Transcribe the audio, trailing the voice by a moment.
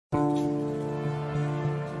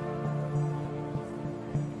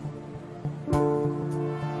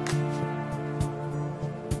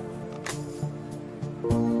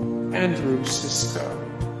Sisco.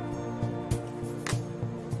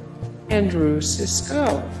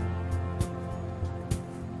 Sisco.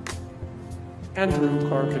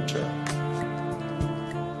 Carpenter.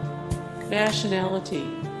 Nationality: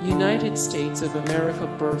 United States of America.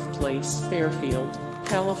 Birthplace: Fairfield,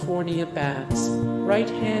 California. Bats: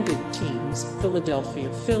 right-handed. Teams: Philadelphia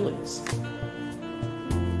Phillies.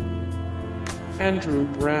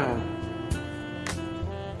 Brown.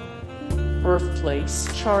 Birthplace: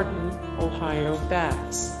 Chardon, Ohio.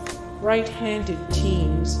 Bats: right-handed.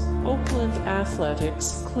 Teams: Oakland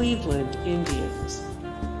Athletics, Cleveland Indians.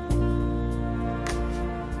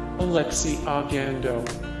 Alexi Ogando.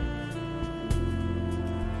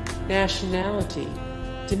 Nationality: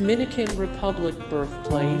 Dominican Republic.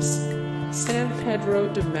 Birthplace: San Pedro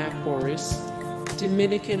de Macorís,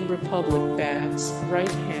 Dominican Republic. Bats: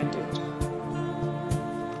 right-handed.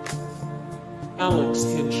 Alex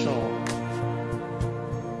Hinshaw.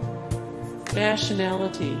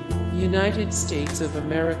 Nationality: United States of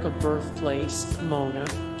America. Birthplace: Pomona,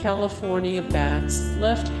 California. Bats: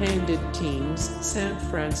 left-handed. Teams: San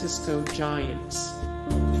Francisco Giants.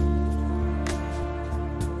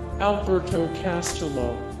 Alberto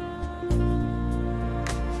Castillo.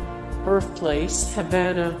 Birthplace: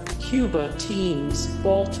 Havana, Cuba. Teams: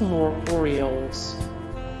 Baltimore Orioles.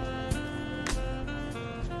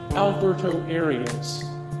 Alberto Reyes.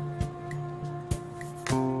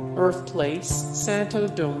 Birthplace: Santo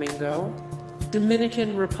Domingo,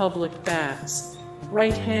 Dominican Republic. Bats: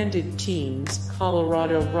 right-handed. Teams: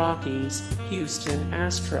 Colorado Rockies, Houston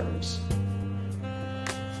Astros.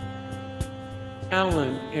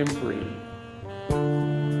 Embree.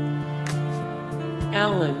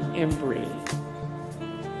 Embree.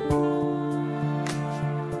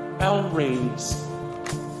 Reyes.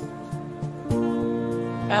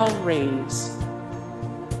 Reyes.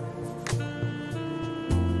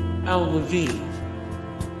 Levine.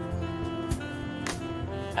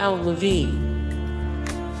 Levine.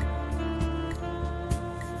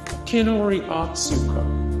 Akinori Otsuka.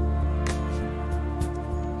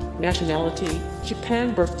 Nationality: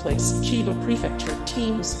 Japan. Birthplace: Chiba Prefecture.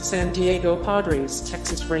 Teams: San Diego Padres,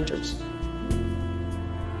 Texas Rangers.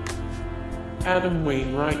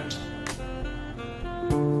 Wainwright.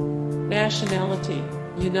 Nationality: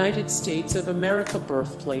 United States of America.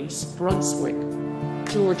 Birthplace: Brunswick,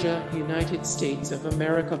 Georgia, United States of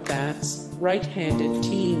America. Bats: right-handed.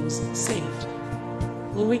 Teams: St.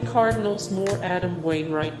 Louis Cardinals. More: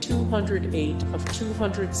 Wainwright, 208 of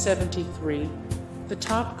 273. The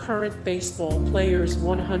top current baseball players,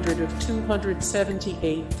 100 of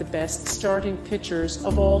 278. The best starting pitchers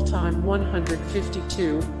of all time,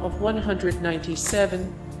 152 of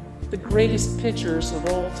 197. The greatest pitchers of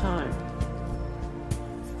all time.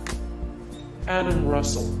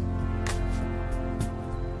 Russell.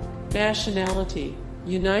 Nationality: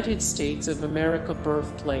 United States of America.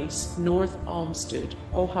 Birthplace: North Olmsted,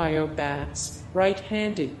 Ohio. Bats: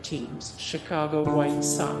 right-handed. Teams: Chicago White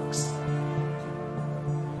Sox.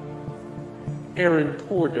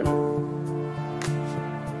 Porter.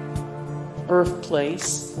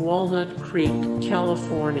 Birthplace: Walnut Creek,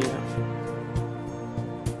 California.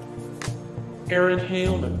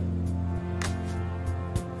 Haleman.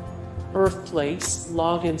 Birthplace: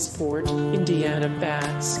 Logansport, Indiana.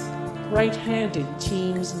 Bats: right-handed.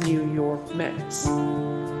 Teams: New York Mets.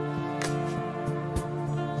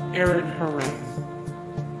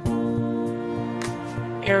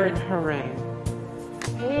 Harang.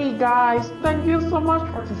 Hey guys, thank you so much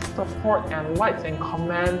for the support and likes and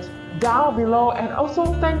comments down below, and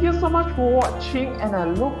also thank you so much for watching, and I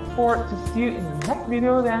look forward to see you in the next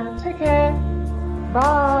video. Then take care.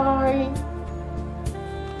 Bye.